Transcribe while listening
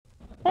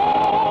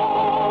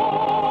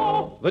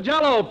The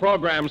Jell-O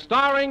program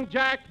starring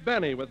Jack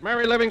Benny with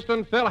Mary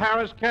Livingston, Phil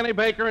Harris, Kenny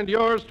Baker, and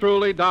yours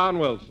truly, Don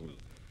Wilson.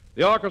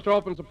 The orchestra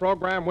opens the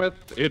program with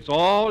It's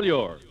All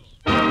Yours.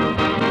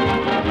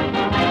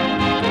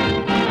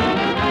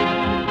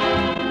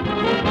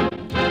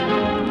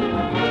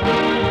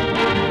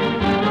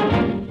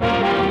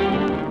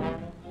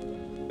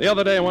 The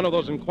other day, one of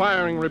those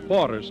inquiring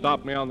reporters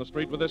stopped me on the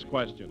street with this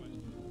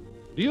question.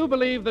 Do you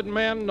believe that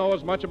men know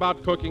as much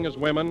about cooking as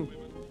women?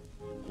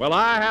 Well,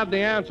 I had the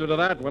answer to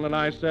that one, and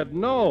I said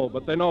no,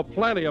 but they know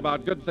plenty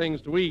about good things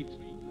to eat.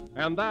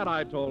 And that,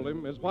 I told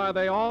him, is why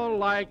they all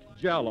like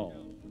Jell-O.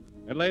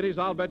 And ladies,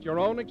 I'll bet your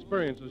own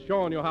experience has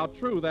shown you how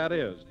true that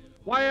is.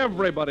 Why,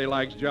 everybody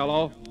likes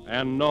Jell-O,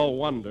 and no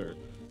wonder.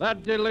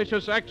 That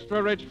delicious,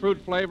 extra-rich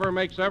fruit flavor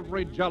makes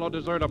every Jell-O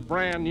dessert a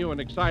brand new and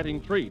exciting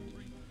treat.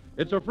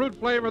 It's a fruit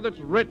flavor that's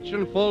rich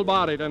and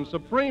full-bodied and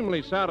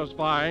supremely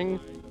satisfying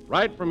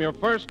right from your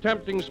first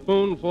tempting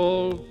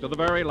spoonful to the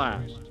very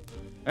last.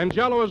 And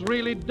Jell-O is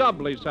really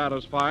doubly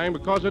satisfying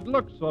because it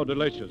looks so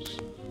delicious,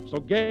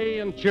 so gay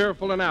and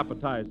cheerful and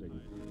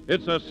appetizing.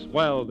 It's a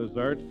swell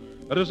dessert,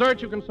 a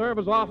dessert you can serve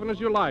as often as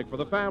you like, for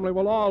the family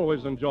will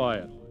always enjoy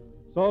it.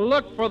 So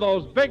look for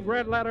those big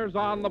red letters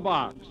on the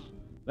box.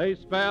 They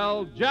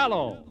spell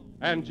Jell-O,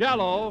 and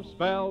Jell-O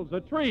spells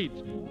a treat.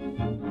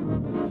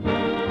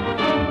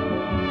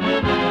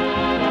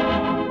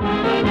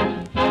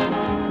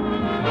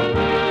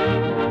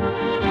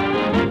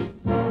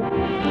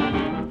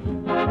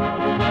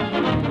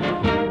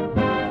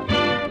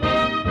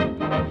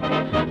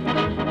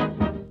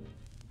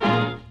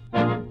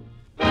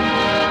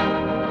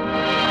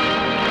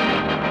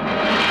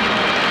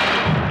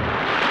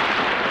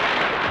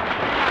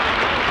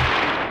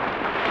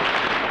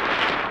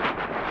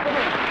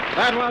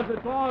 That was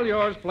It's All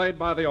Yours, played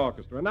by the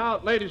orchestra. Now,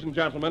 ladies and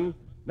gentlemen,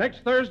 next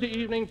Thursday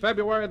evening,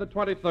 February the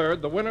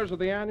 23rd, the winners of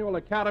the annual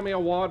Academy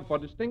Award for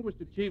Distinguished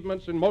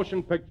Achievements in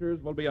Motion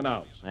Pictures will be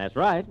announced. That's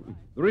right.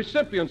 The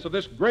recipients of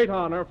this great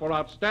honor for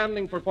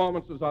outstanding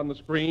performances on the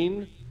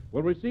screen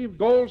will receive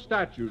gold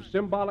statues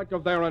symbolic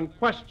of their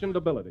unquestioned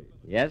ability.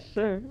 Yes,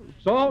 sir.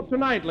 So,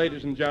 tonight,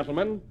 ladies and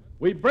gentlemen,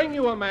 we bring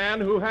you a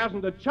man who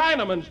hasn't a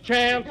Chinaman's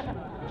chance,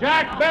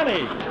 Jack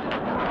Benny.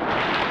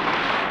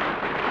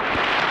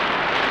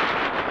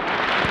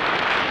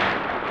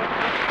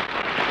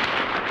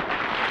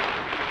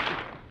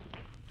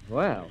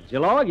 Well,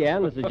 Jell-O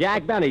again. This is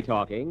Jack Benny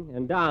talking.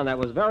 And, Don, that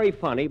was very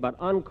funny, but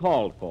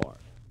uncalled for.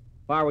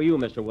 If I were you,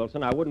 Mr.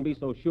 Wilson, I wouldn't be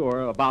so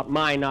sure about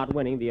my not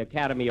winning the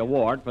Academy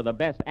Award for the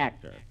Best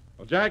Actor.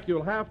 Well, Jack,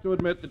 you'll have to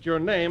admit that your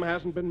name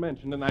hasn't been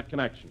mentioned in that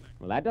connection.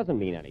 Well, that doesn't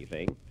mean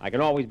anything. I can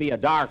always be a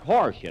dark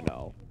horse, you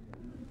know.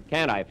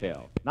 Can't I,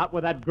 Phil? Not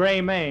with that gray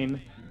mane.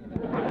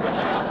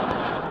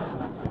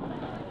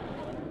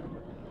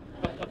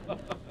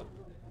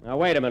 Now,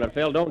 wait a minute,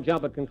 Phil. Don't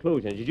jump at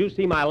conclusions. Did you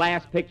see my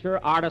last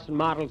picture, Artists and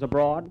Models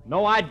Abroad?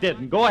 No, I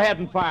didn't. Go ahead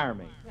and fire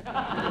me.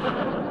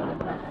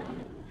 I'm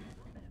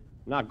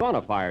not going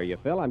to fire you,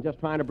 Phil. I'm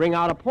just trying to bring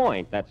out a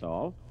point, that's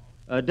all.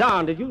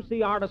 Don, did you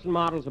see Artists and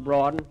Models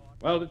Abroad?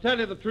 Well, to tell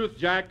you the truth,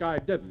 Jack, I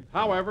didn't.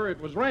 However, it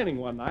was raining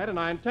one night, and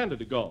I intended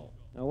to go.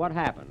 Now, what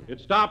happened?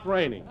 It stopped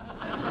raining.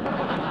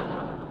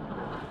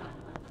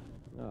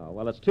 Oh,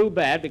 well, it's too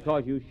bad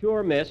because you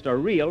sure missed a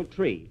real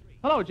treat.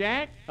 Hello,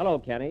 Jack. Hello,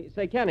 Kenny.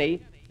 Say,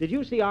 Kenny, did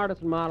you see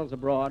Artists and Models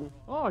Abroad?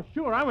 Oh,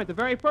 sure. I went the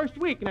very first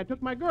week, and I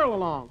took my girl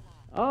along.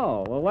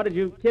 Oh, well, what did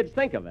you kids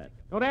think of it?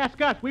 Don't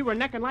ask us. We were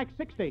necking like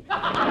 60.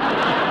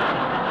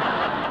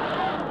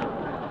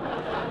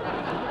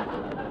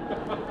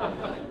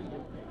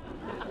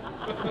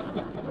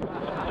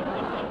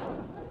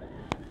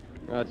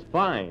 That's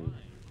fine.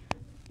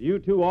 Do you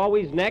two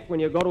always neck when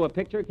you go to a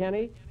picture,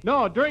 Kenny?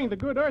 No, during the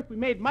Good Earth, we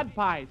made mud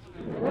pies.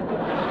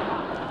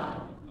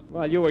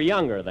 Well, you were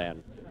younger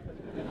then.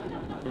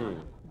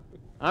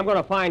 I'm going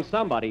to find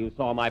somebody who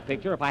saw my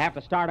picture if I have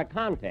to start a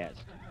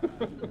contest.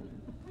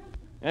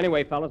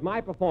 Anyway, fellas, my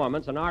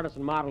performance in Artists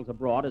and Models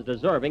Abroad is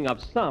deserving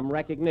of some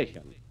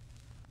recognition.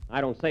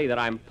 I don't say that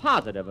I'm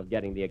positive of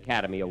getting the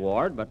Academy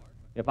Award, but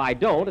if I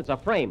don't, it's a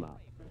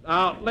frame-up.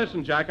 Now,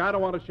 listen, Jack, I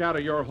don't want to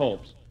shatter your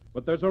hopes,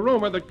 but there's a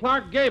rumor that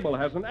Clark Gable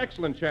has an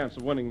excellent chance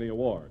of winning the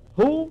award.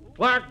 Who?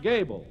 Clark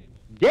Gable.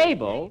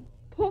 Gable?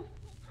 Poof.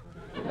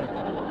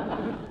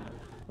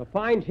 A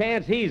fine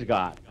chance he's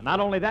got. And not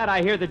only that,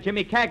 I hear that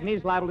Jimmy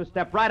Cagney's liable to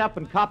step right up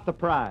and cop the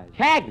prize.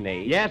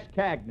 Cagney? Yes,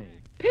 Cagney.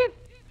 Piff.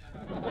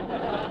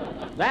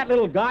 That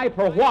little guy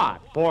for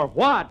what? For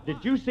what?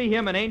 Did you see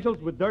him in Angels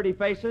with Dirty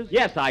Faces?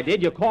 Yes, I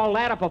did. You call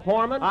that a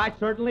performance? I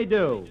certainly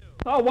do.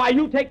 Oh, why,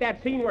 you take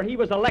that scene where he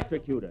was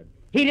electrocuted.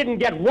 He didn't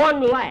get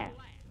one laugh.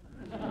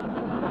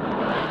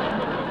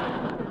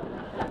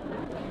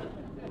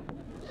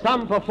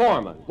 Some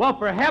performance. Well,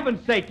 for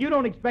heaven's sake, you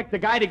don't expect the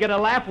guy to get a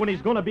laugh when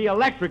he's going to be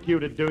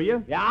electrocuted, do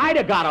you? Yeah, I'd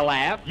have got a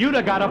laugh. You'd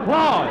have got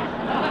applause.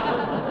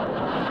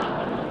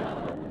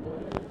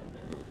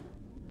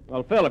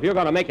 Well, Phil, if you're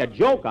going to make a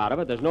joke out of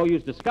it, there's no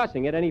use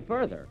discussing it any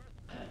further.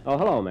 Oh,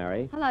 hello,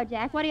 Mary. Hello,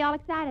 Jack. What are you all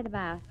excited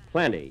about?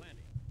 Plenty.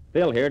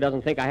 Phil here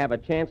doesn't think I have a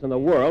chance in the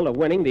world of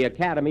winning the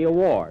Academy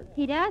Award.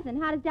 He does,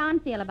 and how does Don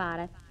feel about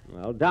it?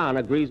 Well, Don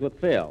agrees with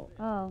Phil.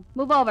 Oh,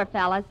 move over,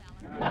 fellas.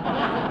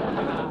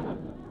 To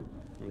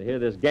hear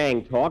this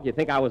gang talk, you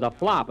think I was a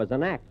flop as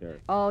an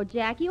actor. Oh,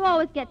 Jack, you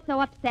always get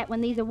so upset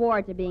when these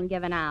awards are being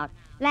given out.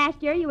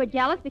 Last year you were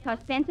jealous because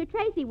Spencer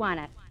Tracy won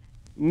it.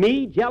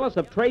 Me jealous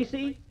of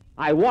Tracy?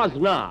 I was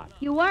not.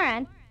 You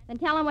weren't? Then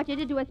tell him what you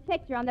did to his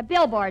picture on the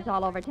billboards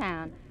all over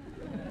town.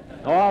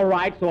 All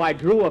right, so I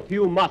drew a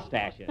few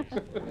mustaches.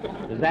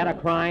 Is that a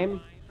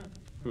crime?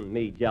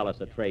 Me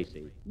jealous of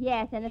Tracy.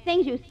 Yes, and the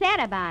things you said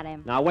about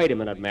him. Now, wait a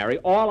minute, Mary.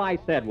 All I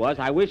said was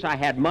I wish I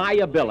had my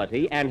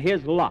ability and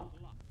his luck.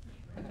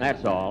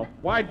 That's all.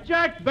 Why,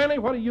 Jack Benny,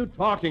 what are you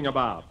talking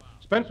about?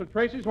 Spencer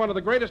Tracy's one of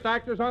the greatest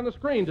actors on the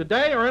screen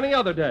today or any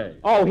other day.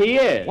 Oh, he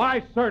is?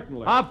 Why,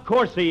 certainly. Of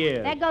course he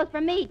is. That goes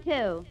for me,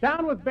 too.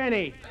 Down with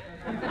Benny.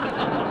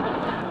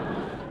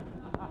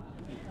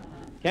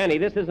 Kenny,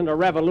 this isn't a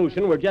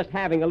revolution. We're just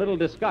having a little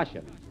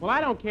discussion. Well, I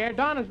don't care.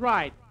 Don is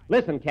right.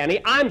 Listen, Kenny,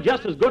 I'm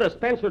just as good as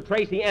Spencer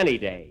Tracy any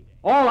day.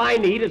 All I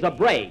need is a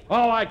break.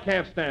 Oh, I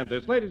can't stand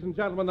this. Ladies and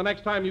gentlemen, the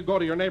next time you go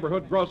to your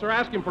neighborhood grocer,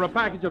 ask him for a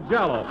package of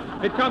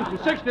Jell-O. It comes in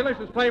 6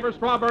 delicious flavors: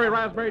 strawberry,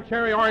 raspberry,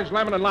 cherry, orange,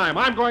 lemon, and lime.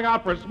 I'm going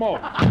out for a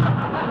smoke.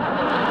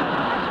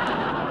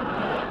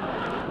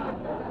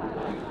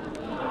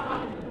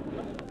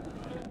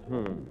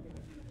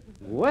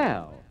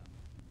 Well,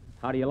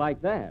 how do you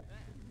like that?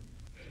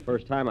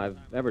 First time I've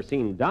ever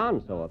seen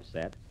Don so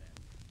upset.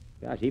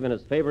 Gosh, even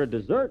his favorite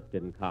dessert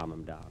didn't calm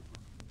him down.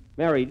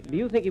 Mary, do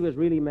you think he was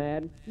really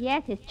mad?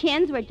 Yes, his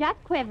chins were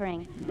just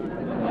quivering.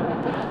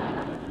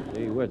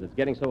 Gee whiz, it's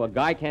getting so a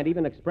guy can't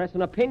even express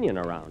an opinion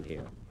around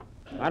here.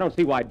 I don't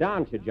see why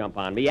Don should jump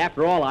on me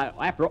after all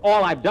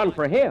I've done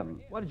for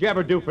him. What did you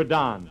ever do for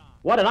Don?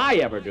 What did I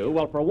ever do?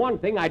 Well, for one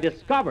thing, I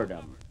discovered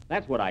him.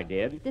 That's what I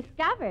did.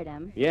 Discovered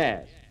him?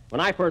 Yes. When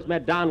I first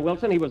met Don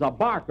Wilson, he was a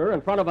barker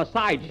in front of a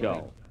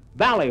sideshow,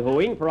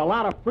 ballyhooing for a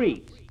lot of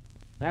freaks.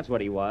 That's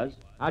what he was.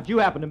 How'd you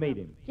happen to meet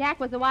him? Jack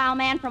was a wild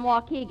man from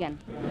Waukegan.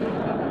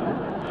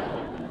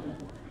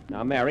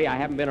 Now, Mary, I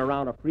haven't been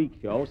around a freak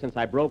show since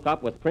I broke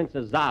up with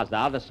Princess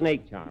Zaza, the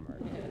snake charmer.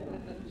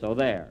 So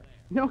there.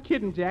 No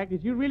kidding, Jack.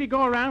 Did you really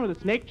go around with a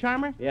snake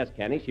charmer? Yes,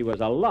 Kenny, she was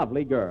a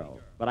lovely girl,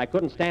 but I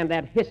couldn't stand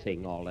that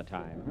hissing all the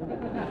time.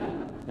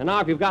 And now,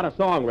 if you've got a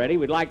song ready,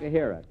 we'd like to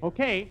hear it.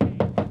 Okay.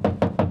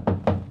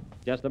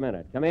 Just a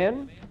minute. Come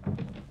in.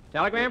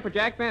 Telegram for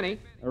Jack Benny.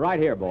 Right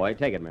here, boy.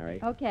 Take it, Mary.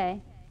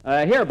 Okay.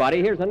 Here,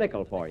 buddy. Here's a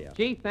nickel for you.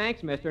 Gee,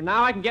 thanks, mister.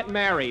 Now I can get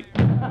married.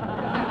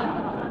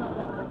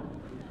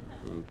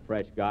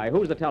 Fresh guy.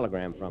 Who's the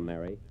telegram from,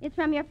 Mary? It's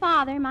from your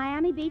father,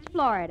 Miami Beach,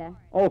 Florida.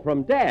 Oh,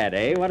 from Dad,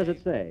 eh? What does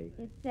it say?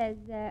 It says,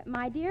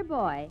 my dear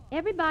boy,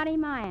 everybody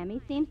in Miami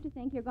seems to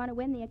think you're going to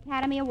win the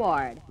Academy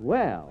Award.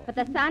 Well. But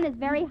the sun is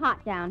very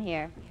hot down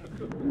here.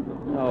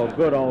 Oh,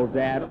 good old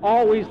Dad.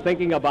 Always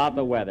thinking about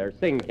the weather.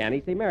 Sing,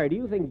 Kenny. Say, Mary, do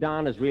you think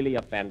Don is really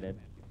offended?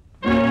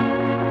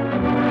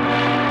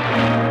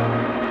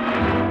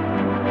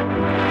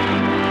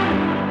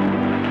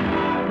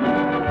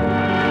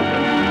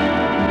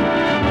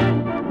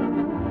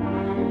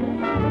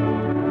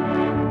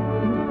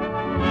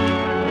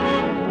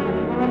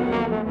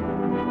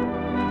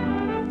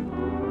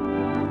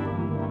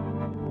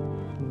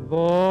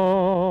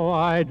 Though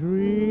I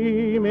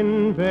dream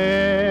in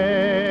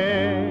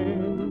vain,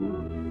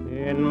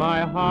 in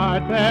my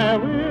heart there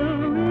will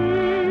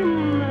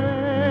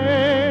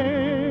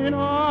remain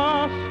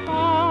a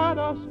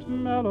stardust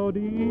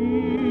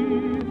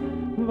melody,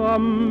 the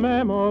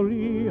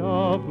memory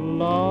of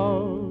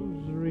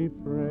love's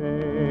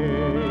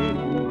refrain.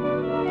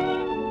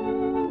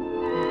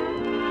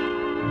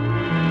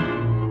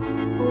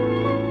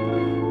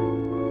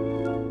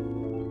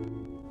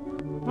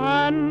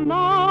 And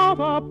now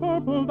the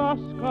purple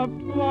dusk of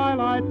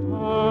twilight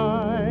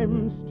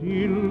time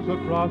steals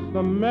across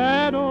the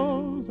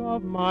meadows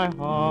of my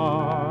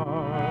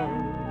heart.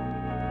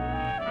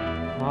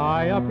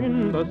 High up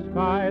in the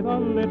sky the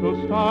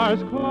little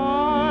stars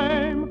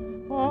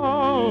climb,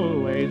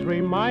 always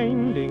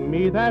reminding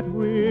me that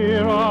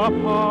we're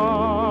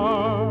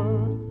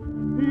apart.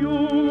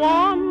 You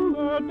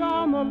wander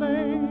down the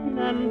lane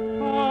and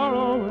far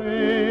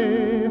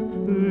away,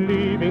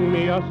 leaving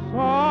me a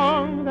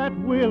song that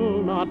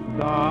will not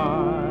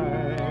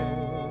die.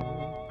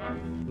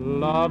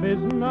 Love is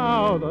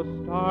now the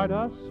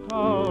stardust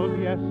of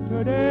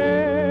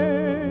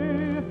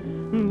yesterday,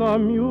 the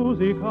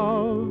music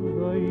of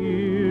the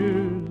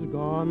years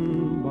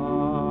gone by.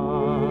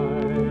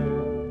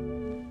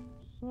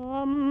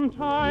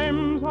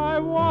 Sometimes I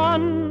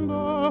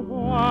wonder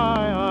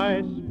why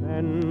I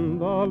spend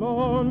the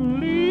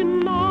lonely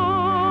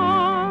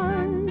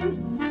night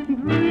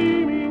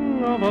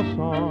dreaming of a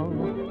song.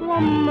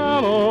 The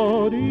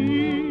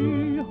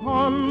melody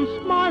haunts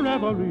my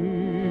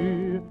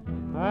reverie,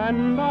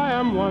 and I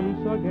am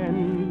once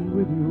again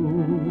with you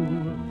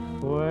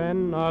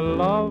when our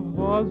love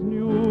was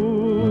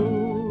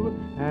new,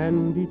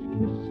 and each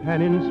kiss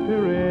an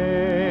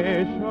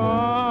inspiration.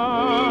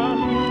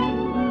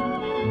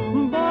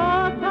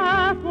 But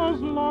that was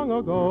long long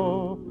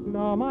ago.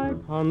 Now my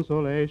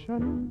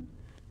consolation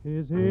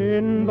is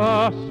in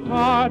the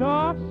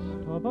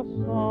stardust of a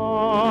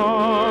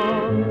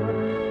song.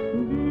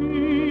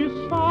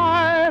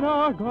 Beside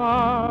a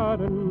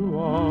garden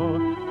wall,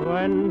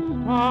 when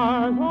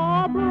stars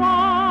are bright,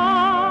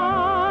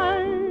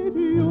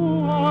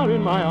 you are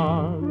in my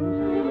arms.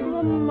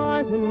 The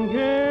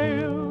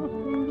nightingale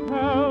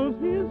tells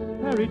his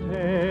fairy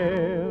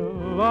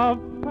tale of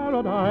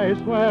paradise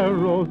where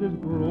roses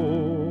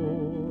grow.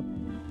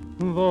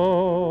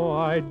 Though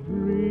I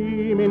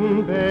dream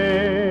in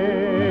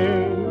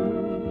vain,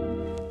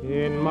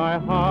 in my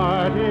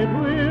heart it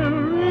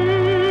will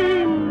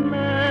remain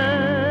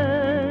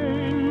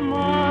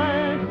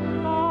my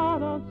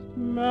stardust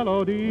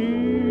melody,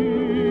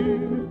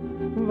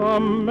 the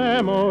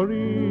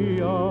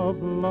memory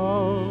of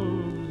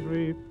love's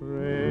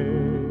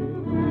refrain,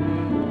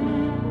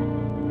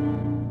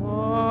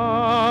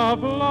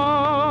 of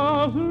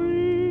love's refrain.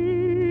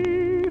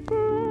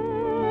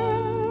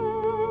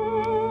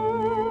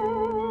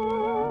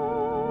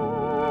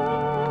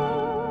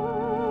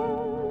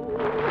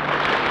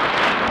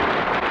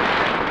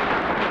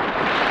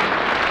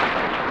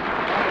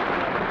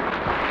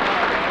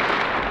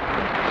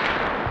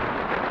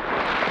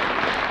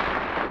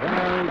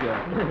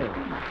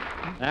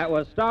 That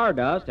was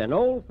Stardust, an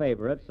old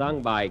favorite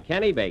sung by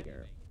Kenny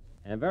Baker.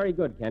 And very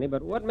good, Kenny,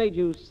 but what made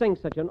you sing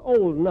such an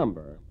old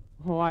number?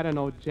 Oh, I don't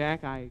know,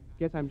 Jack. I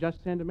guess I'm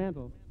just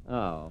sentimental.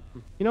 Oh,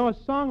 You know, a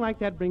song like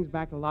that brings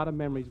back a lot of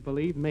memories,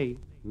 believe me.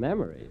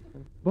 memories.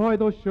 Boy,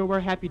 those sure were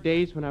happy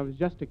days when I was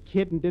just a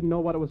kid and didn't know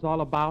what it was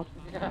all about.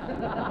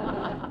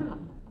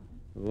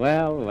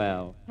 Well,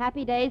 well.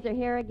 Happy days are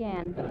here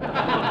again.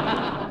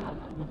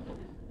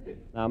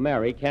 Now,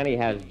 Mary, Kenny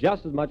has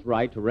just as much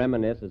right to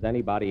reminisce as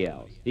anybody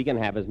else. He can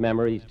have his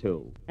memories,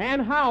 too.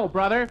 And how,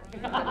 brother?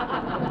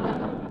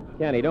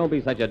 Kenny, don't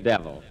be such a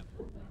devil.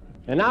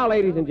 And now,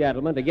 ladies and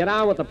gentlemen, to get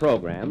on with the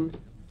program,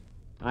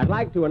 I'd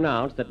like to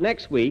announce that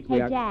next week we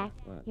Hey, are... Jack,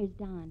 What? here's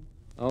Don.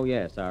 Oh,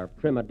 yes, our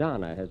prima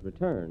donna has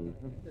returned.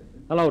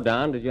 Hello,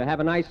 Don. Did you have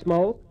a nice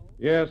smoke?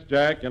 Yes,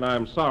 Jack, and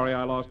I'm sorry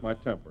I lost my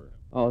temper.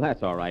 Oh,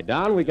 that's all right,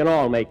 Don. We can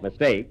all make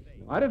mistakes.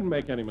 I didn't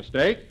make any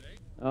mistake.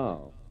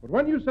 Oh. But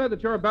when you said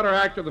that you're a better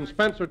actor than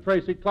Spencer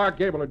Tracy, Clark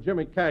Gable, or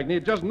Jimmy Cagney,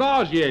 it just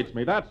nauseates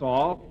me, that's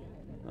all.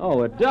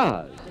 Oh, it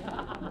does.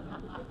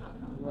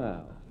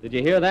 Well, did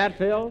you hear that,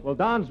 Phil? Well,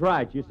 Don's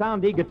right. You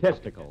sound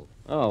egotistical.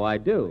 Oh, I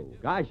do.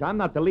 Gosh, I'm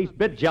not the least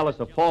bit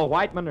jealous of Paul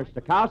Whiteman or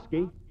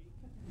Stokowski.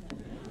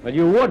 But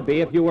you would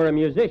be if you were a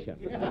musician.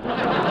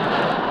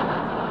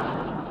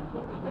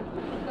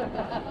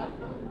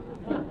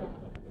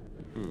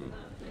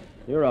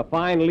 You're a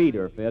fine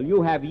leader, Phil.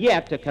 You have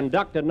yet to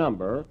conduct a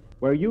number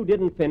where you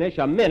didn't finish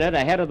a minute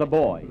ahead of the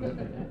boys.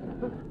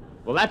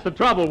 Well, that's the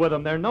trouble with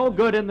them. They're no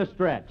good in the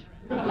stretch.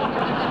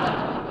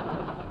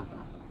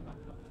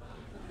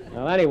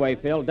 Well, anyway,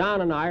 Phil, Don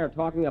and I are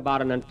talking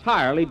about an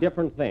entirely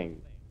different thing.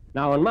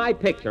 Now, in my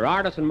picture,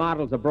 Artists and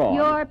Models Abroad...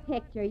 Your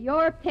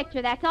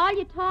picture. That's all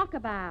you talk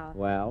about.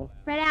 Well?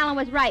 Fred Allen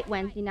was right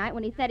Wednesday night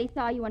when he said he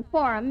saw you in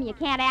Forum. You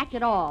can't act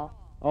at all.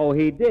 Oh,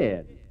 he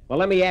did? Well,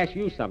 let me ask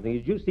you something.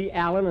 Did you see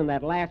Allen in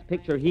that last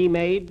picture he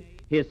made?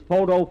 His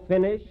photo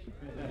finish?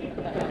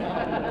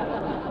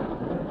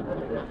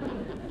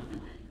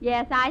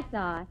 Yes, I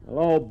saw it.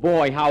 Oh,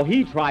 boy, how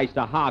he tries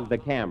to hog the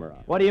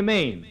camera. What do you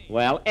mean?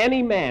 Well,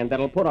 any man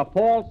that'll put a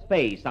false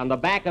face on the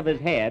back of his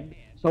head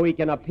so he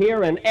can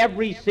appear in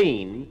every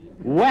scene,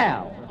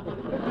 well.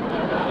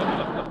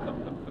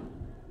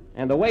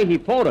 And the way he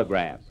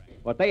photographs,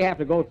 what they have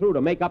to go through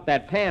to make up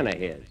that pan of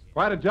his.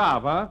 Quite a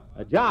job, huh?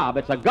 A job,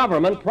 it's a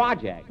government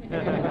project.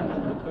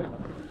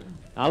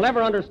 I'll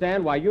never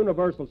understand why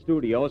Universal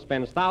Studios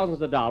spends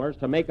thousands of dollars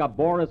to make up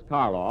Boris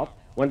Karloff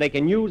when they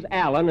can use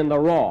Allen in the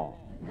raw.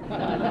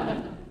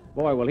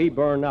 Boy, will he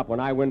burn up when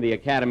I win the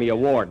Academy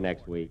Award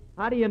next week.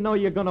 How do you know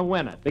you're going to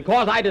win it?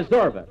 Because I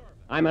deserve it.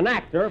 I'm an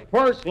actor,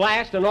 first,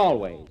 last, and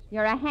always.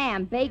 You're a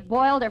ham, baked,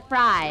 boiled, or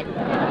fried.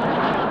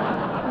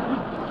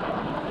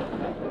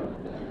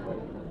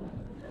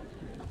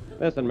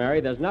 Listen,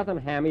 Mary, there's nothing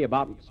hammy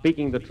about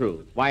speaking the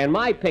truth. Why, in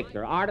my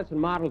picture, Artists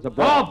and Models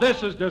Abroad... Oh,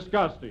 this is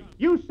disgusting.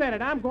 You said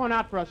it. I'm going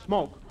out for a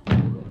smoke.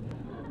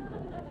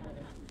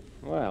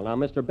 Well, now,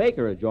 Mr.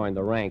 Baker has joined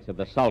the ranks of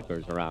the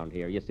sulkers around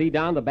here. You see,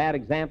 Don, the bad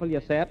example you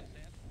set?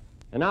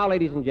 And now,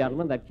 ladies and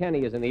gentlemen, that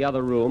Kenny is in the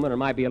other room and it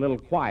might be a little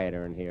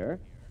quieter in here,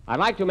 I'd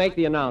like to make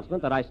the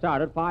announcement that I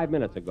started 5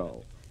 minutes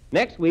ago.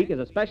 Next week is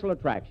a special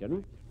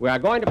attraction. We are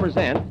going to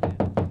present...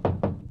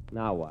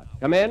 Now what?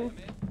 Come in.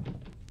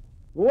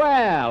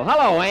 Well,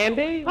 hello,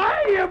 Andy.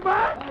 Hiya,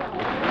 Buck.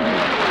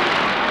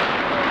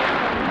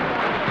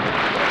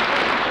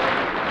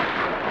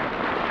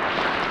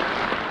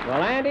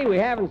 Well, Andy, we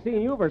haven't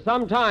seen you for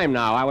some time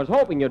now. I was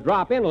hoping you'd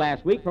drop in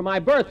last week for my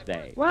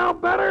birthday. Well,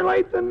 better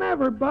late than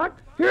never,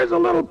 Buck. Here's a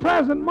little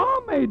present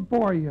Mom made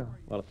for you.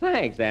 Well,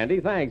 thanks, Andy.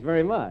 Thanks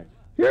very much.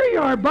 Here you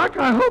are, Buck.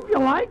 I hope you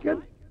like it.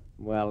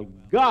 Well,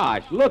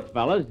 gosh, look,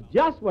 fellas,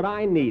 just what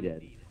I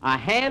needed. A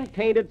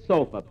hand-painted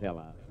sofa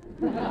pillow.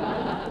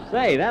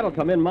 Say, that'll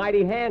come in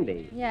mighty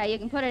handy. Yeah, you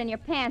can put it in your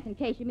pants in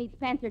case you meet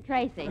Spencer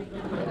Tracy.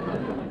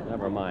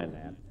 Never mind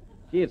that.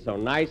 Gee, it's so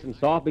nice and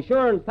soft. Be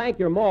sure and thank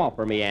your ma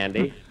for me,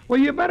 Andy. Well,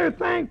 you better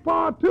thank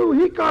Pa, too.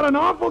 He caught an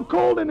awful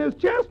cold in his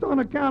chest on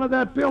account of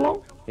that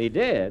pillow. He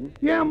did?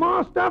 Yeah,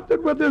 Ma stuffed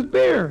it with his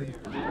beard.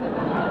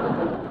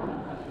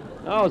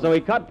 Oh, so he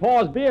cut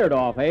Pa's beard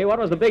off, eh? What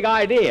was the big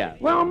idea?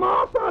 Well,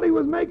 Ma thought he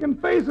was making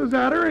faces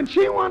at her, and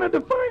she wanted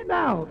to find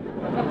out.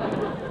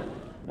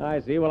 I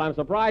see. Well, I'm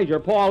surprised your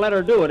Pa let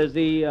her do it. Is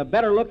he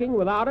better looking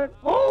without it?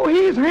 Oh,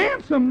 he's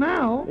handsome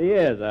now. He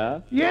is,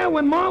 huh? Yeah,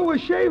 when Ma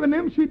was shaving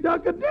him, she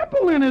dug a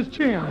dimple in his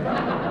chin.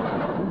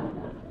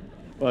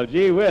 Well,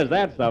 gee whiz,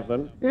 that's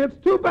something. It's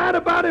too bad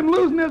about him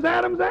losing his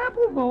Adam's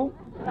apple, though.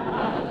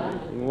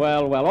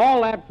 Well,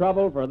 all that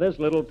trouble for this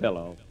little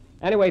pillow.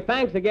 Anyway,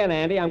 thanks again,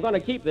 Andy. I'm going to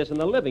keep this in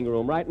the living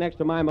room right next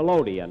to my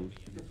melodeon.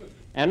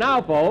 And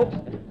now, folks...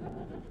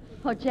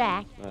 Oh,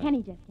 Jack, Henny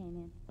just came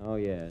in. Oh,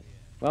 yes.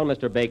 Well,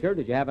 Mr. Baker,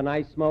 did you have a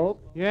nice smoke?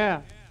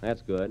 Yeah.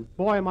 That's good.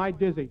 Boy, am I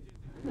dizzy.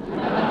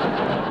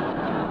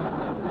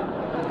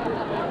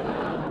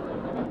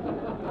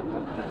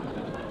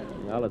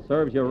 Well, it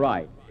serves you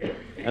right.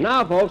 And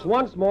now, folks,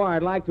 once more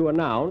I'd like to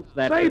announce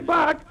that... Say,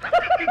 Buck.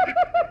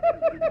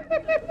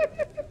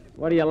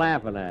 What are you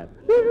laughing at?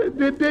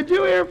 Did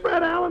you hear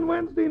Fred Allen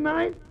Wednesday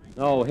night?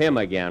 Oh, him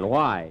again.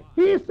 Why?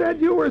 He said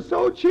you were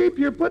so cheap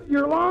you're putting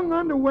your long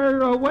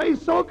underwear away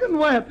soaking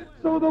wet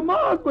so the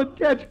moths would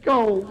catch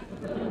cold.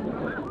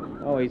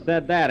 Oh, he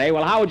said that, eh?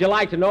 Well, how would you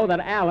like to know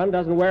that Allen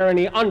doesn't wear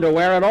any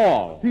underwear at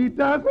all? He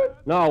doesn't?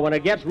 No, when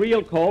it gets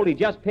real cold, he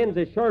just pins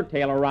his shirt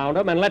tail around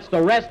him and lets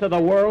the rest of the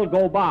world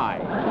go by.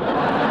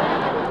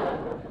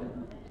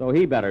 So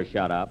he better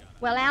shut up.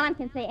 Well, Alan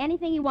can say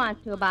anything he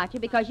wants to about you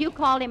because you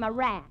called him a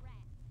rat.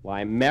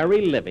 Why,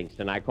 Mary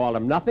Livingston, I called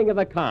him nothing of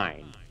the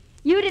kind.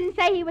 You didn't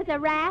say he was a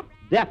rat?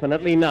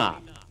 Definitely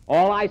not.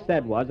 All I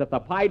said was if the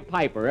Pied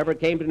Piper ever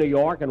came to New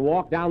York and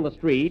walked down the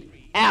street,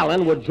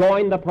 Allen would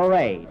join the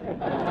parade.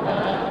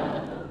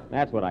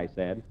 That's what I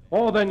said.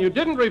 Oh, then you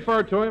didn't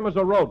refer to him as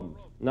a rodent.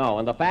 No,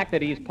 and the fact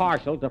that he's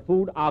partial to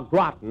food au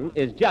gratin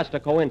is just a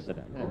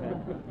coincidence.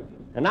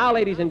 And now,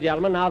 ladies and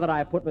gentlemen, now that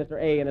I've put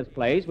Mr. A in his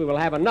place, we will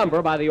have a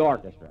number by the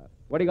orchestra.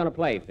 What are you going to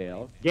play,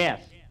 Phil?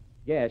 Guess.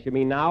 Yes, you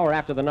mean now or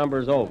after the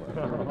number's over?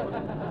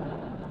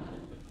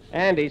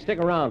 Andy, stick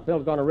around.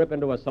 Phil's going to rip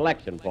into a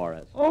selection for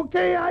us.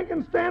 Okay, I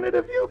can stand it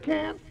if you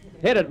can't.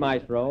 Hit it,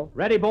 Maestro.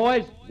 Ready,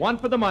 boys? 1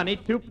 for the money,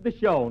 2 for the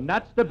show.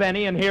 Nuts to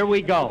Benny, and here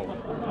we go.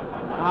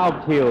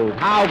 How cute.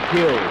 How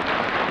cute.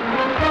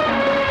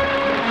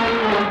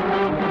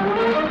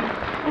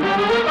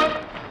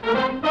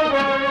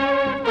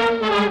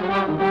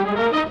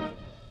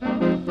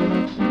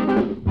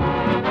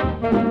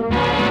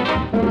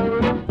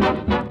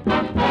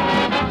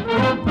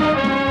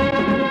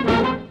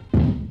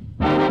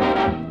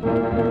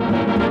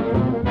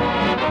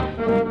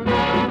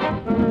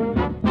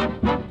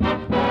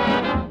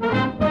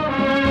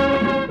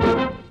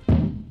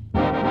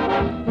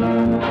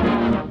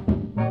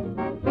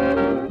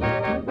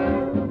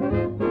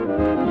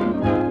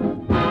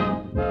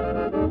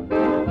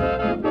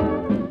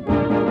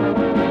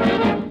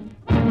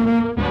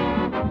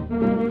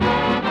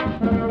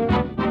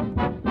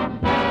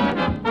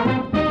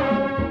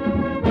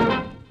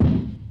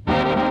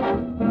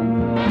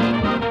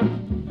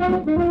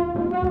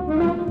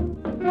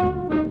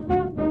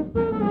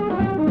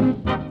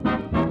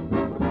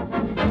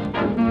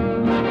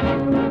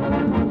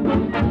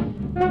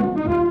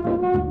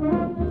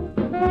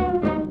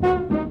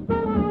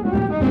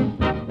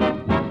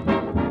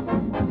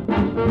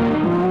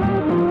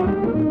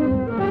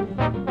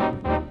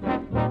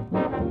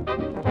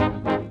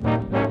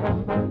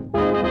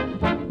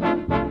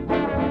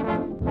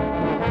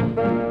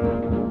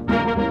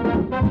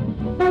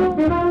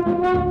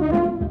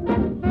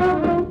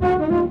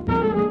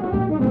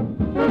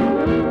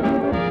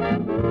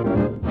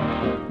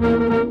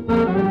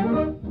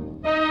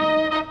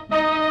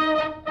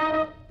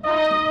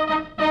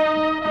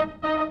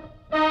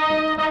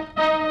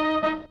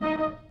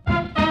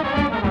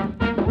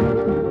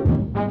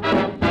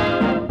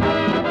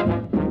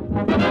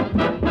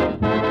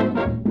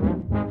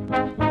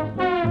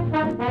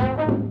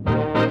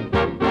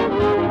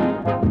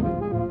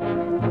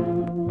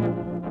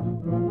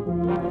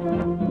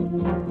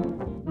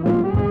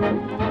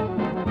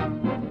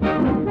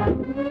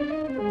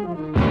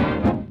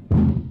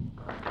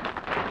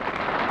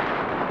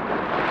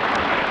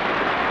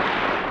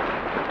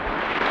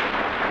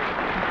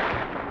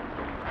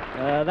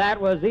 That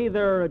was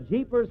either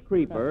Jeepers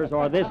Creepers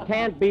or This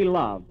Can't Be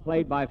Love,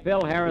 played by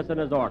Phil Harris and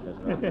his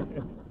orchestra.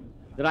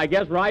 Did I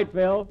guess right,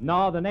 Phil?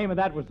 No, the name of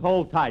that was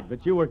Hold Tight,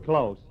 but you were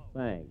close.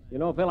 Thanks. You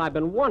know, Phil, I've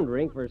been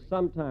wondering for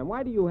some time,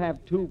 why do you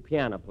have 2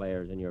 piano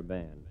players in your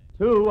band?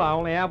 2, I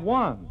only have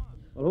 1.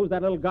 Well, who's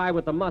that little guy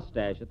with the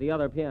mustache at the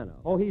other piano?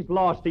 Oh, he's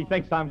lost. He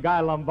thinks I'm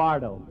Guy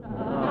Lombardo.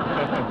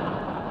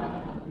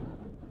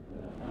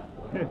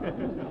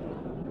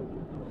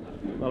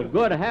 Well,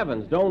 good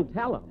heavens, don't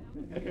tell him.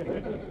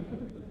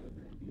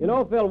 You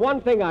know, Phil,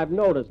 one thing I've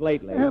noticed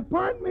lately.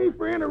 Pardon me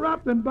for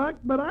interrupting, Buck,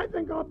 but I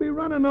think I'll be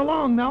running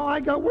along now. I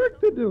got work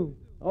to do.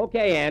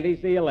 Okay,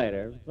 Andy, see you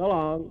later. So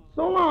long.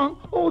 So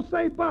long. Oh,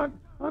 say, Buck,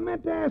 I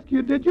meant to ask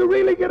you, did you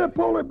really get a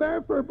polar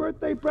bear for a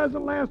birthday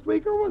present last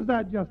week, or was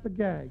that just a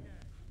gag?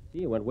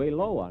 Gee, you went way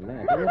low on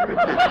that, didn't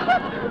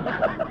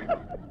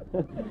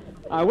you?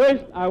 I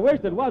wish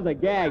it was a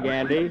gag,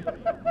 Andy.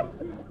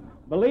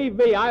 Believe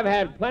me, I've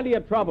had plenty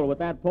of trouble with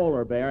that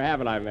polar bear,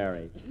 haven't I,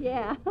 Mary?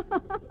 Yeah.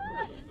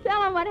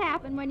 Tell him what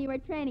happened when you were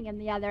training him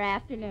the other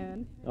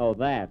afternoon. Oh,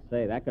 that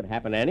could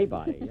happen to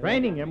anybody.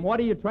 Training him? What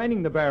are you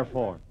training the bear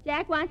for?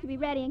 Jack wants to be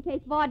ready in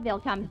case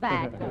vaudeville comes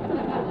back.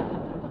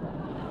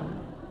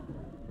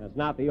 That's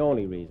not the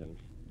only reason.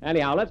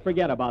 Anyhow, let's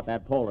forget about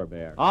that polar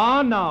bear.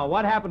 Oh, no.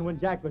 What happened when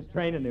Jack was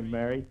training him,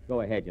 Mary?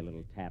 Go ahead, you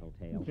little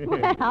tattletale.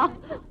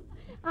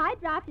 Well, I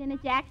dropped in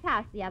at Jack's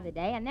house the other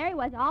day, and there he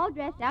was all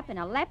dressed up in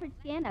a leopard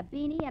skin, a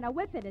beanie, and a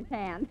whip in his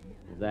hand.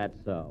 Is that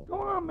so? Go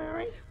on,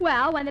 Mary.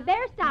 Well, when the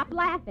bear stopped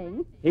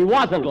laughing... He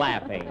wasn't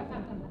laughing.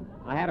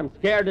 I had him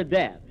scared to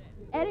death.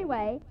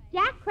 Anyway,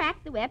 Jack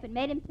cracked the whip and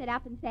made him sit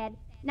up and said,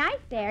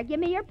 "Nice bear, give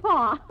me your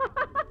paw."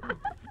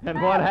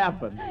 And what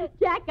happened?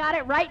 Jack got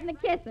it right in the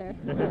kisser.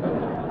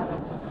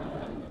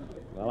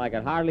 Well, I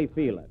could hardly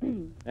feel it.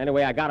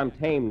 Anyway, I got him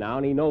tamed now,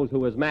 and he knows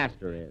who his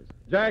master is.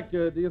 Jack,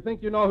 do you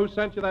think you know who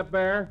sent you that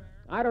bear?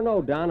 I don't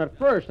know, Don. At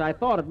first, I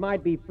thought it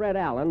might be Fred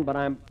Allen, but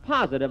I'm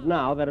positive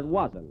now that it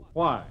wasn't.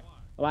 Why?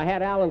 Well, I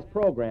had Allen's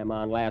program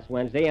on last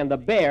Wednesday, and the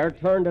bear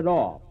turned it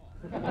off.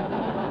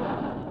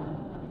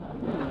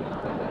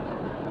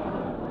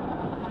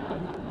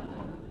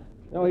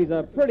 No, he's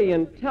a pretty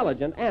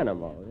intelligent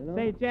animal, you know?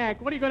 Say,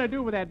 Jack, what are you going to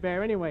do with that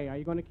bear anyway? Are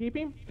you going to keep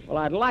him? Well,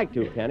 I'd like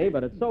to, Kenny,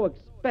 but it's so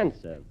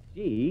expensive.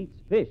 Gee, he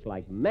eats fish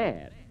like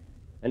mad.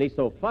 And he's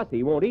so fussy,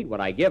 he won't eat what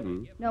I give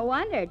him. No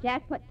wonder.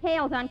 Jack put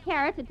tails on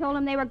carrots and told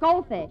him they were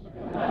goldfish.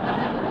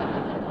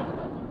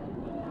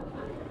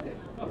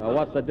 Well,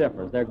 what's the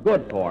difference? They're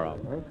good for him,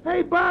 huh?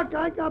 Hey, Buck,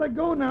 I gotta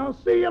go now.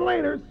 See you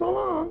later. So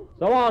long.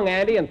 So long,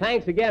 Andy, and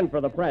thanks again for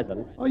the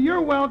present. Oh,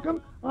 you're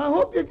welcome. I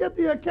hope you get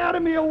the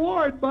Academy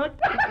Award, Buck.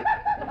 I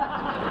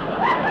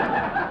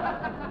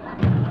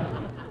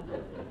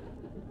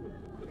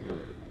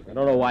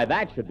don't know why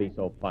that should be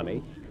so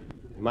funny.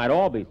 You might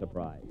all be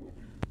surprised.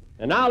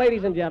 And now,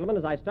 ladies and gentlemen,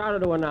 as I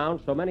started to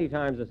announce so many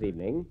times this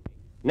evening,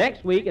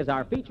 next week is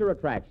our feature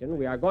attraction.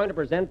 We are going to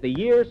present the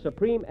year's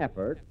supreme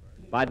effort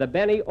by the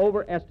Benny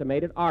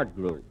Overestimated Art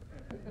Group.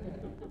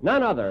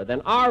 None other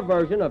than our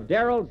version of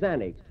Darryl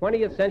Zanuck's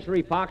 20th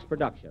Century Fox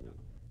production.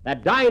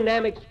 That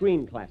dynamic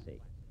screen classic,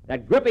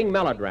 that gripping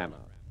melodrama,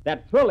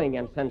 that thrilling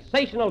and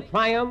sensational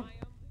triumph,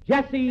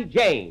 Jesse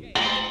James.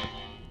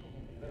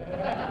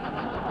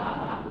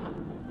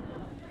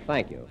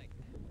 Thank you.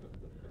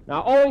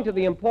 Now, owing to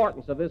the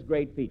importance of this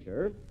great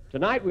feature,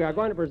 tonight we are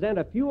going to present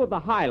a few of the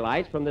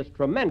highlights from this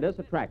tremendous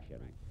attraction.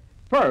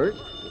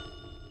 First,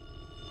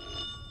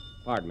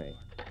 pardon me.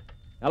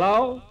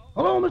 Hello?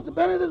 Hello, Mr.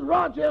 Benny. This is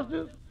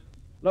Rochester.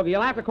 Look,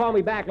 you'll have to call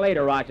me back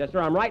later,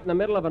 Rochester. I'm right in the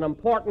middle of an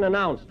important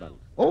announcement.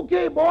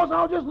 Okay, boss.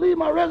 I'll just leave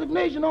my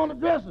resignation on the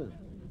dresser.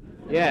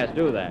 Yes,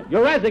 do that.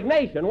 Your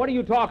resignation? What are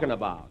you talking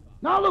about?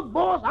 Now, look,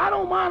 boss, I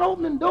don't mind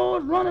opening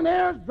doors, running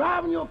errands,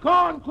 driving your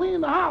car, and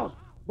cleaning the house.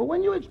 But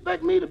when you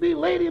expect me to be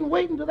lady in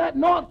waiting to that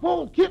North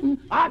Pole kitten,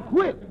 I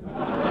quit.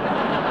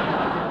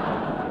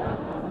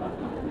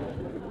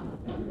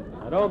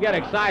 Now, don't get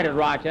excited,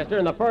 Rochester.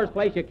 In the first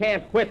place, you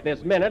can't quit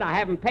this minute. I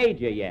haven't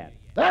paid you yet.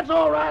 That's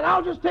all right.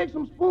 I'll just take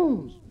some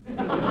spoons.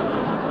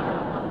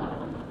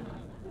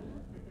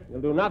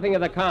 You'll do nothing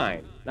of the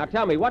kind. Now,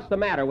 tell me, what's the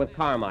matter with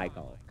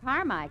Carmichael?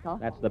 Carmichael?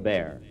 That's the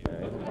bear.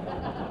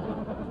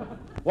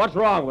 What's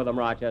wrong with him,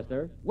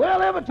 Rochester?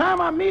 Well, every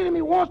time I meet him,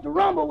 he wants to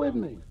rumble with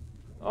me.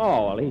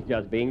 Oh, well, he's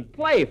just being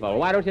playful.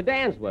 Why don't you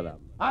dance with him?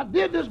 I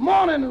did this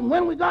morning, and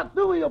when we got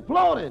through, he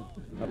applauded.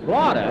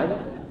 Applauded?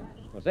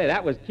 Well, say,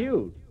 that was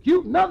cute.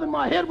 Cute nothing.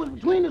 My head was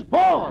between his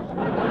paws.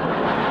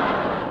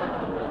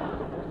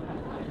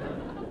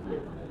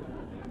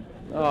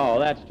 Oh,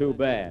 that's too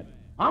bad.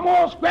 I'm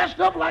all scratched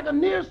up like a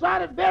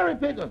nearsighted berry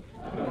picker.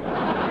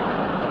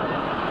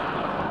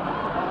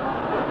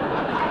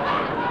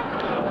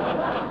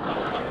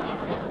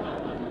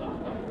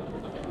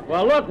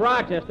 Well, look,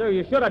 Rochester,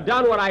 you should have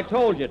done what I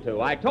told you to.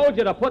 I told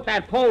you to put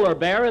that polar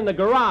bear in the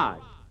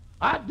garage.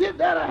 I did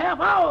that a half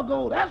hour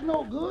ago. That's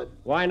no good.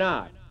 Why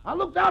not? I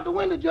looked out the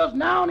window just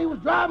now, and he was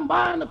driving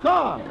by in the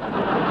car.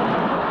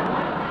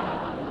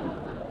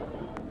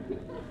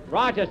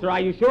 Rochester, are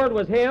you sure it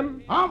was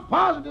him? I'm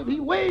positive he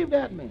waved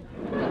at me.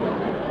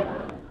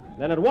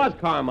 Then it was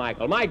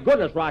Carmichael. My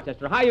goodness,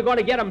 Rochester, how are you going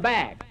to get him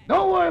back?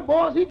 Don't worry,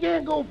 boss. He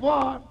can't go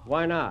far.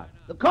 Why not?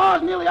 The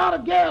car's nearly out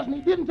of gas, and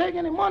he didn't take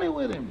any money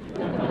with him.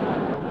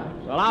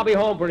 Well, I'll be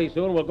home pretty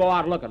soon. We'll go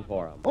out looking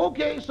for him.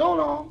 Okay, so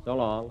long. So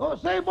long. Oh,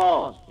 say,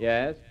 boss,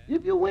 Yes?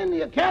 if you win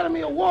the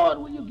Academy Award,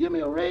 will you give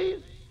me a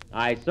raise?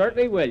 I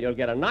certainly will. You'll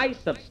get a nice,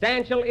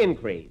 substantial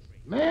increase.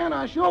 Man,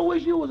 I sure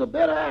wish you was a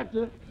better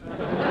actor.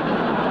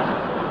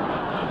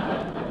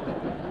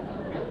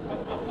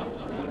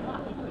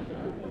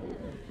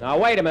 Now,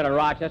 wait a minute,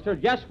 Rochester.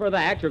 Just for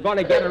that, you're going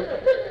to get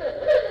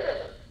a...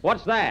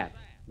 What's that?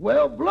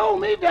 Well, blow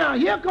me down.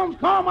 Here comes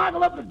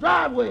Carmichael up the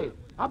driveway.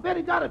 I bet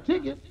he got a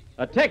ticket.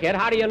 A ticket?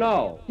 How do you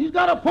know? He's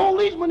got a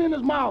policeman in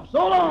his mouth.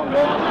 So long,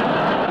 boys.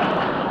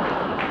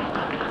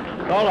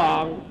 So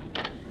long.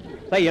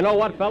 Say, you know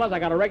what, fellas? I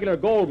got a regular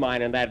gold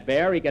mine in that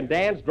bear. He can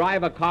dance,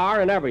 drive a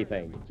car, and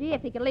everything. Gee,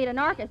 if he could lead an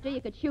orchestra,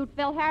 you could shoot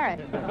Phil Harris.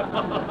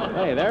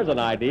 Hey, there's an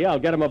idea. I'll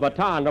get him a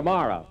baton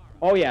tomorrow.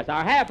 Oh, yes,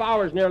 our half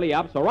hour's nearly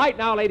up, so right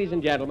now, ladies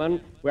and gentlemen,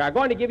 we are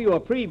going to give you a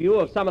preview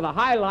of some of the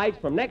highlights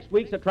from next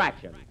week's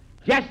attraction.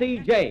 Jesse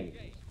James.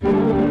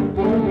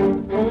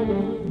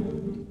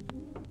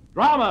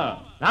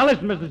 Drama! Now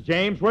listen, Mrs.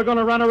 James, we're going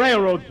to run a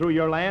railroad through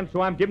your land,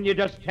 so I'm giving you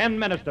just 10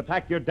 minutes to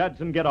pack your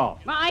duds and get off.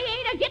 I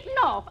ain't a-getting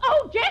off.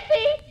 Oh,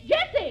 Jesse!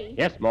 Jesse!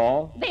 Yes,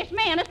 Ma? This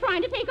man is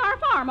trying to take our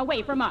farm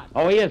away from us.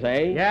 Oh, he is,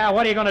 eh? Yeah,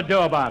 what are you going to do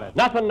about it?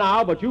 Nothing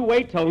now, but you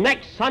wait till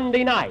next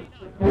Sunday night.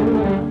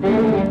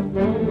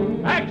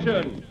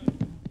 Action!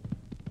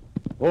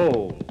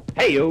 Oh.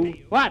 Hey, you.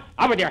 What?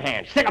 Up with your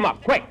hands. Stick 'em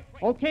up, quick.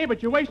 Okay,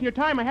 but you're wasting your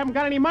time. I haven't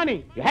got any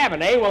money. You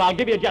haven't, eh? Well, I'll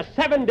give you just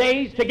 7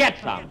 days to get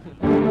some.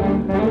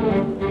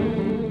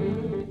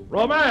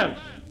 Romance!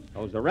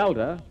 Oh,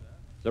 Zerelda,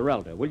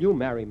 will you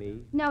marry me?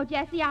 No,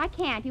 Jesse, I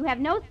can't. You have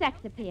no sex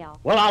appeal.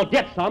 Well, I'll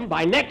get some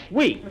by next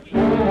week.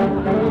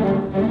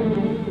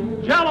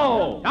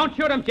 Jell-O! Don't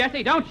shoot him,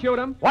 Jesse. Don't shoot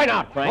him. Why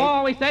not, Frank?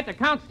 Always said to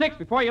count 6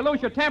 before you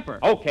lose your temper.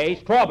 Okay,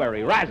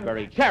 strawberry,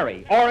 raspberry,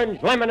 cherry,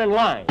 orange, lemon, and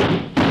lime.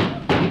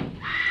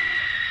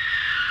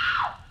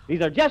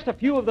 These are just a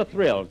few of the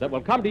thrills that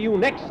will come to you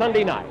next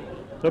Sunday night.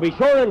 So be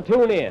sure and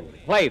tune in.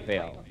 Play,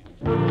 Phil.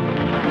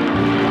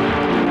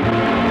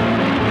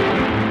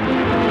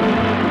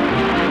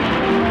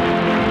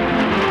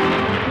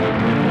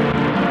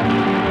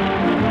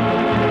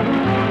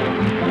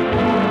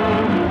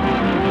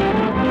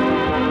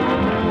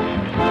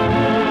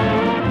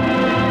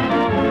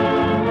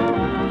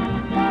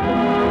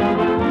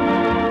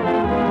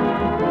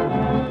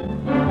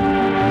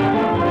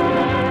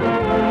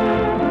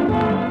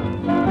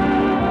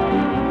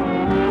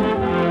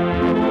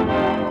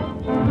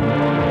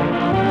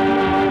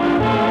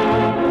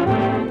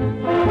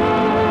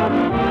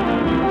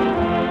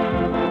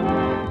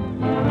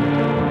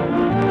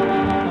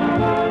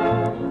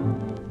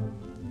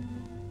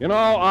 You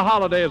know, a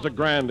holiday is a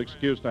grand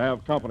excuse to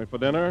have company for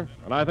dinner,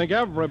 and I think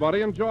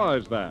everybody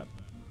enjoys that.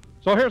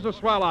 So here's a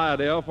swell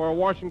idea for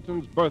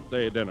Washington's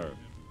birthday dinner.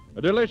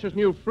 A delicious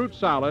new fruit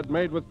salad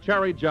made with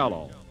cherry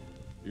Jell-O.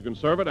 You can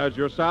serve it as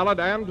your salad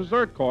and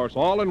dessert course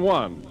all in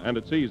one, and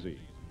it's easy.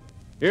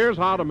 Here's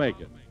how to make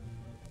it.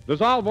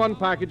 Dissolve 1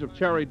 package of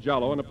cherry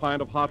Jell-O in a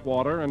pint of hot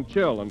water and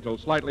chill until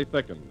slightly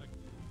thickened.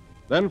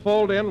 Then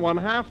fold in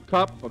 1/2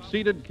 cup of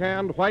seeded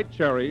canned white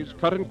cherries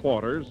cut in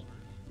quarters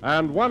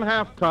and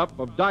 1/2 cup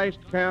of diced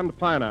canned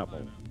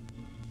pineapple.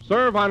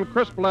 Serve on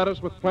crisp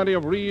lettuce with plenty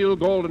of real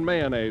golden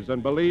mayonnaise,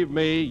 and believe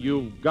me,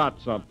 you've got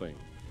something.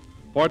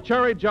 For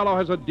cherry Jell-O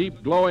has a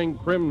deep, glowing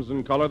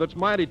crimson color that's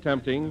mighty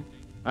tempting,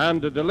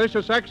 and a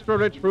delicious,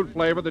 extra-rich fruit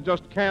flavor that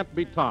just can't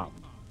be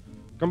topped.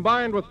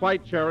 Combined with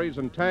white cherries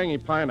and tangy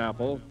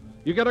pineapple,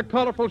 you get a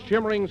colorful,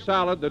 shimmering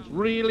salad that's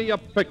really a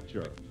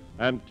picture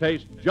and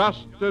tastes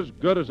just as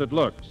good as it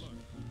looks.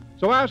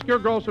 So ask your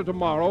grocer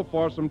tomorrow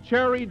for some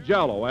cherry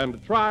Jell-O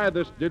and try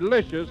this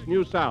delicious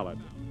new salad.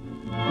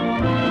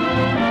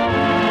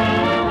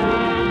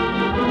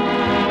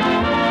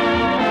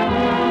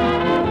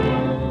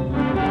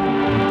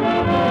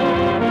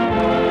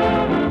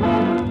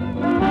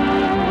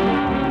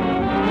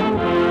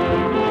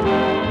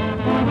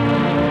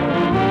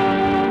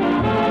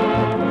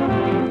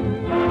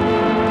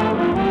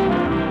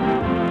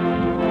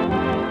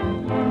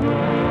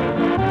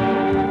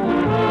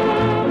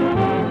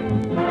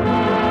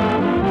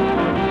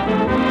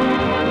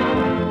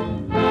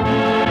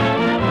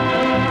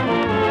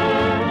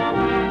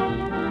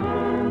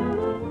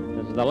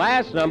 The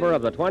last number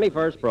of the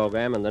 21st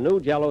program in the new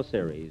Jell-O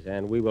series,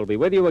 and we will be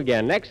with you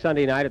again next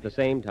Sunday night at the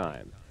same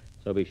time.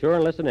 So be sure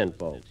and listen in,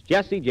 folks.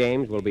 Jesse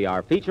James will be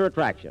our feature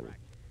attraction.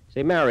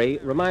 Say, Mary,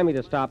 remind me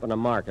to stop in a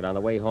market on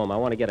the way home. I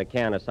want to get a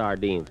can of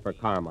sardines for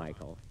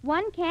Carmichael.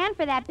 1 can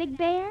for that big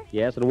bear?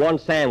 Yes, and 1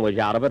 sandwich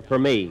out of it for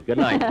me. Good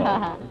night,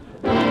 folks.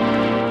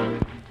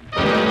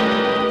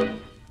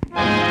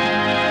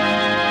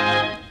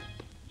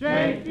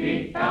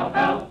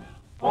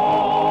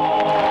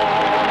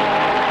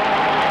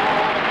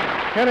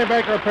 Kenny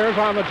Baker appears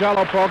on the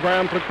Jell-O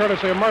program through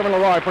courtesy of Mervyn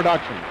LeRoy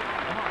Productions.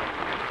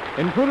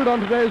 Included on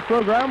today's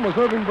program was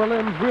Irving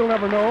Berlin's We'll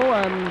Never Know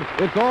and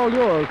It's All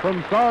Yours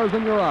from Stars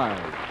in Your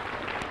Eyes.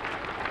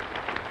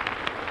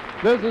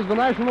 This is the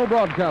National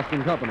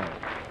Broadcasting Company.